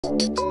Hi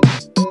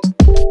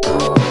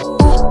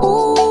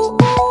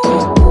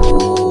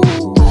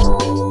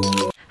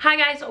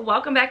guys,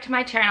 welcome back to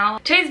my channel.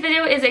 Today's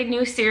video is a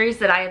new series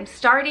that I am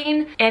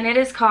starting, and it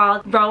is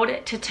called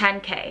Road to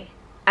 10K.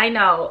 I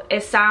know,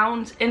 it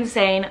sounds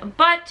insane,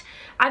 but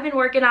I've been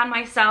working on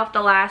myself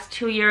the last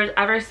 2 years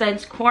ever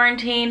since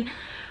quarantine.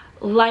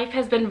 Life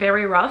has been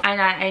very rough,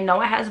 and I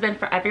know it has been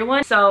for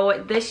everyone.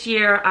 So this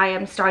year I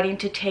am starting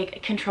to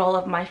take control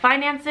of my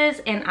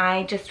finances, and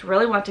I just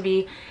really want to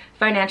be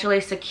financially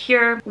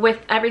secure with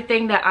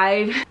everything that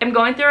I am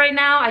going through right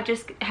now. I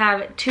just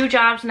have 2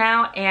 jobs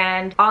now,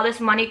 and all this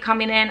money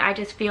coming in, I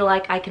just feel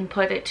like I can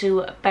put it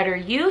to better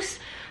use.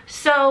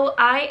 So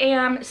I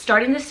am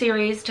starting the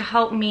series to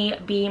help me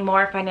be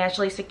more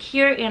financially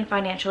secure and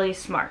financially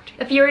smart.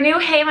 If you're new,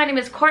 hey, my name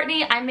is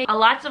Courtney. I make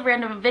lots of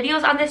random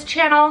videos on this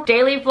channel,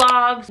 daily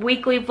vlogs,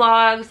 weekly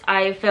vlogs.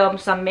 I film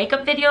some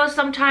makeup videos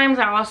sometimes.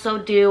 I also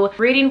do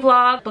reading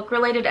vlogs, book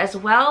related as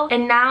well.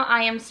 And now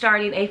I am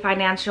starting a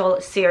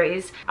financial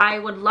series. I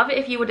would love it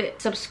if you would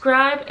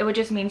subscribe. It would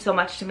just mean so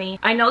much to me.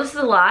 I know this is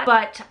a lot,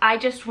 but I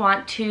just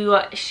want to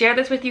share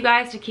this with you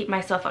guys to keep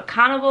myself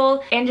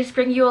accountable and just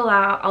bring you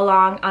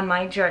along on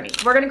my journey.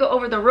 We're gonna go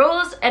over the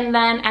rules, and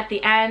then at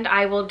the end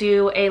I will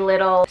do a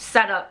little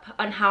setup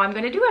on how I'm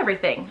gonna do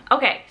everything.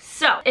 Okay,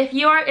 so if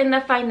you are in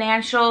the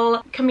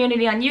financial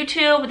community on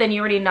YouTube, then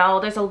you already know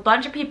there's a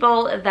bunch of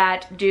people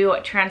that do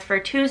Transfer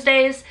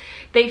Tuesdays.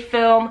 They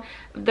film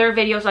their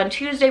videos on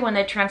Tuesday when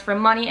they transfer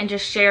money and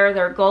just share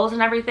their goals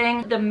and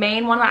everything. The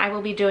main one that I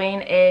will be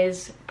doing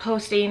is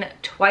posting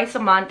twice a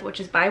month,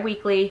 which is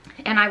bi-weekly,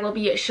 and I will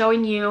be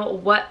showing you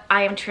what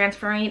I am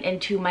transferring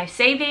into my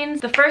savings.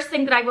 The first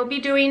thing that I will be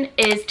doing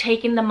is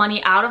taking the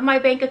money out of my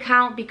bank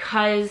account,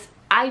 because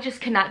I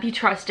just cannot be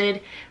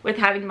trusted with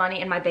having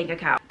money in my bank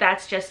account.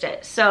 That's just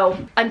it. So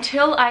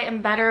until I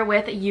am better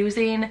with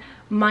using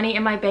money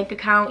in my bank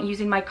account,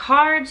 using my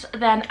cards,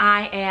 then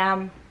I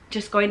am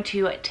just going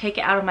to take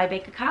it out of my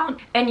bank account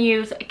and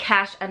use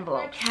cash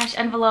envelopes. Cash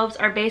envelopes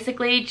are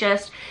basically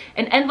just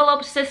an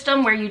envelope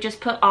system where you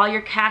just put all your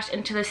cash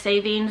into the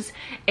savings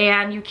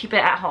and you keep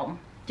it at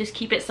home. Just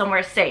keep it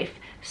somewhere safe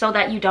so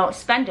that you don't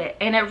spend it.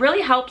 And it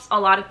really helps a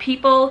lot of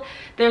people.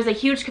 There's a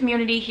huge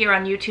community here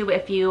on YouTube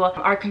if you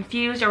are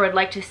confused or would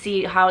like to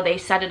see how they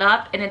set it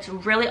up, and it's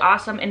really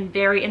awesome and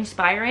very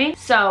inspiring.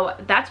 So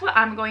that's what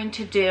I'm going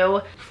to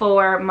do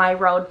for my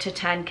road to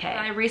 10K.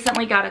 I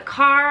recently got a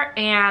car,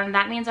 and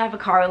that means I have a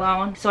car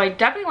loan. So I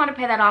definitely want to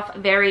pay that off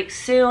very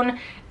soon,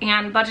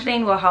 and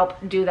budgeting will help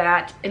do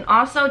that. And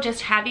also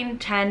just having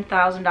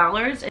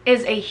 $10,000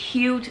 is a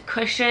huge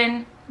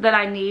cushion that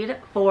I need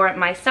for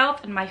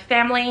myself and my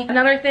family.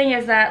 Another thing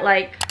is that,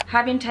 like,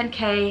 having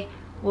 10K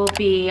will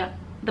be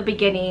the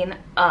beginning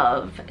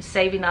of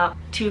saving up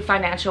to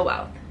financial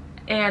wealth,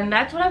 and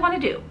that's what I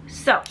want to do.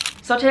 So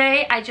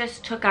today I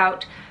just took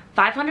out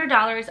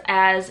 $500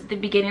 as the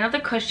beginning of the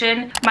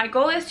cushion. My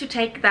goal is to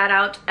take that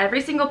out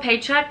every single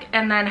paycheck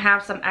and then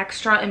have some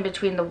extra in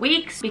between the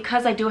weeks.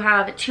 Because I do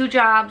have 2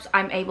 jobs,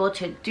 I'm able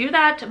to do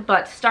that.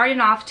 But starting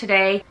off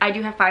today, I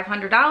do have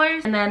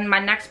 $500, and then my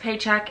next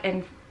paycheck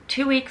in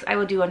 2 weeks I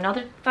will do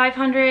another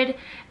 $500,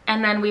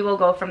 and then we will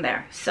go from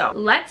there. So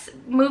let's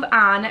move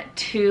on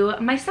to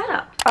my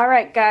setup. All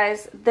right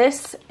guys,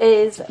 this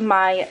is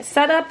my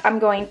setup. I'm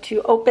going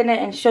to open it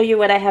and show you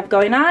what I have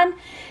going on,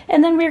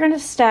 and then we're going to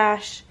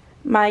stash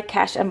my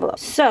cash envelope.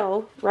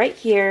 So right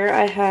here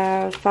I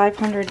have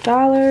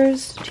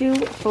 $500. 2,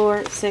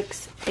 4,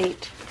 6,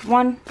 8,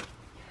 1,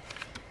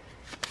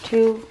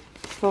 2,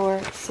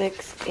 4,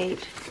 6,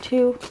 8,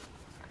 2,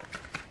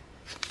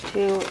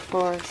 2,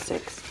 4,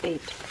 6,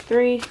 8,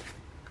 3,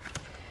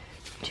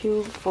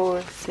 2,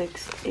 4,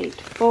 6, 8,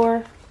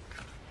 4,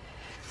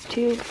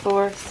 2,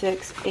 4,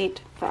 6,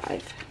 8,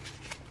 5.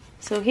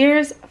 So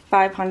here's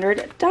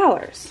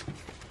 $500.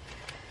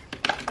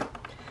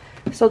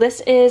 So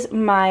this is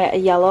my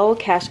yellow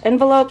cash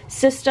envelope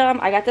system.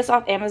 I got this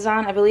off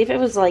Amazon. I believe it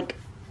was like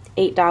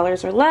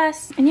 $8 or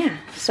less. And yeah,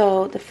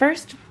 so the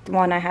first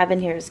one I have in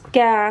here is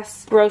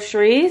gas,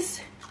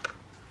 groceries.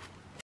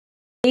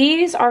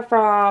 These are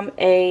from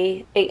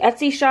a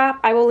Etsy shop.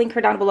 I will link her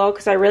down below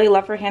because I really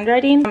love her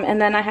handwriting. And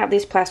then I have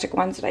these plastic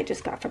ones that I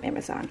just got from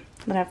Amazon.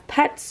 Then I have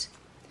pets,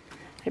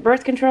 I have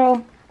birth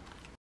control,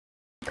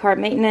 car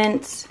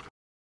maintenance,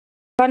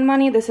 fun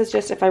money. This is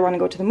just if I want to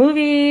go to the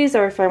movies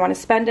or if I want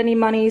to spend any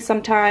money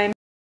sometime.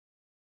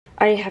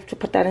 I have to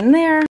put that in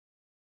there.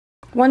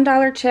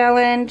 $1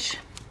 challenge,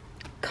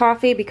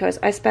 coffee, because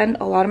I spend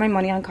a lot of my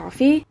money on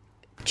coffee.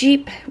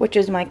 Jeep, which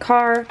is my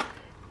car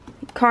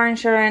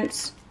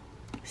insurance,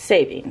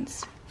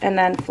 savings, and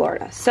then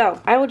Florida.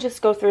 So I will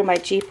just go through my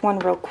Jeep one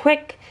real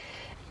quick.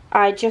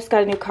 I just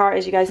got a new car,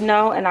 as you guys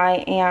know, and I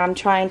am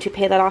trying to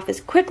pay that off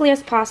as quickly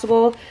as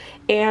possible.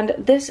 And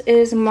this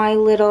is my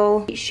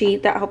little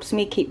sheet that helps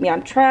me keep me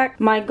on track.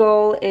 My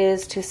goal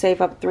is to save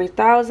up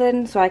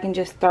 $3,000 so I can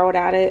just throw it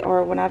at it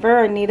or whenever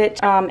I need it,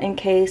 in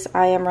case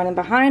I am running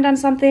behind on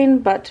something.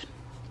 But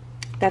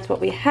that's what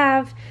we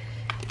have.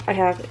 I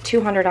have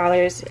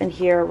 $200 in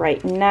here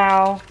right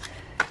now.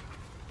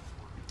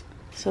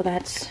 So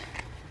that's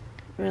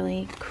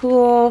really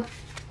cool.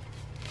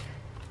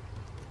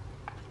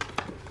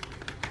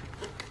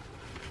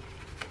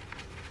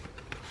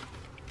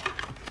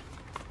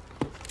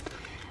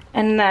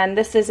 And then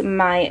this is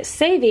my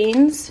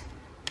savings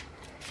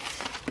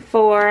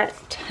for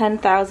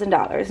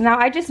 $10,000. Now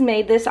I just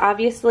made this,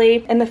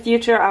 obviously in the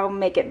future I'll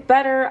make it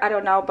better, I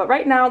don't know, but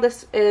right now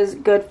this is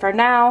good for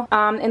now.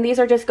 And these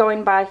are just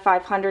going by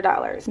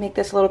 $500. Make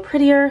this a little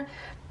prettier,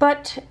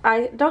 but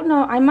I don't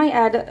know, I might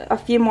add a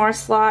few more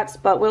slots,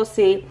 but we'll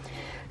see.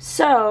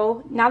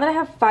 So now that I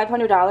have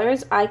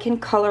 $500, I can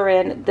color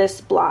in this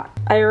block.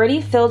 I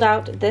already filled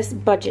out this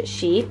budget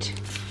sheet.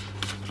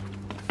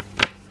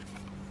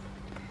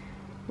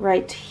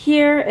 Right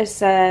here it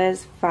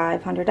says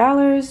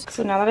 $500.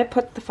 So now that I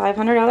put the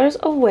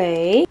 $500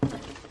 away,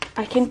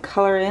 I can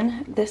color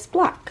in this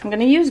block. I'm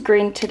gonna use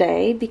green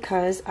today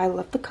because I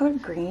love the color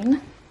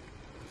green.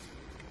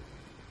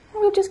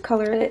 We'll just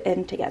color it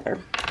in together.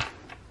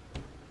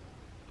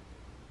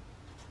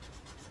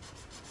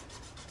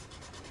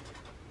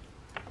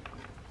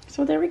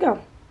 So there we go.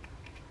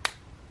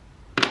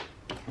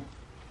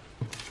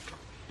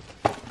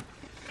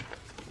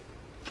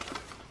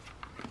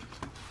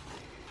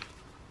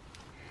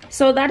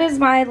 So that is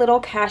my little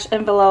cash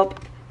envelope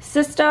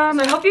system.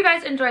 So I hope you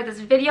guys enjoyed this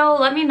video.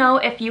 Let me know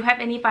if you have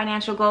any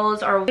financial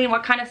goals or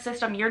what kind of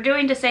system you're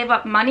doing to save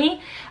up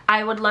money.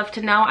 I would love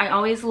to know. I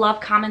always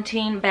love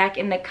commenting back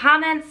in the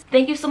comments.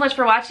 Thank you so much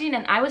for watching,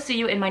 and I will see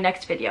you in my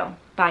next video.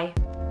 Bye.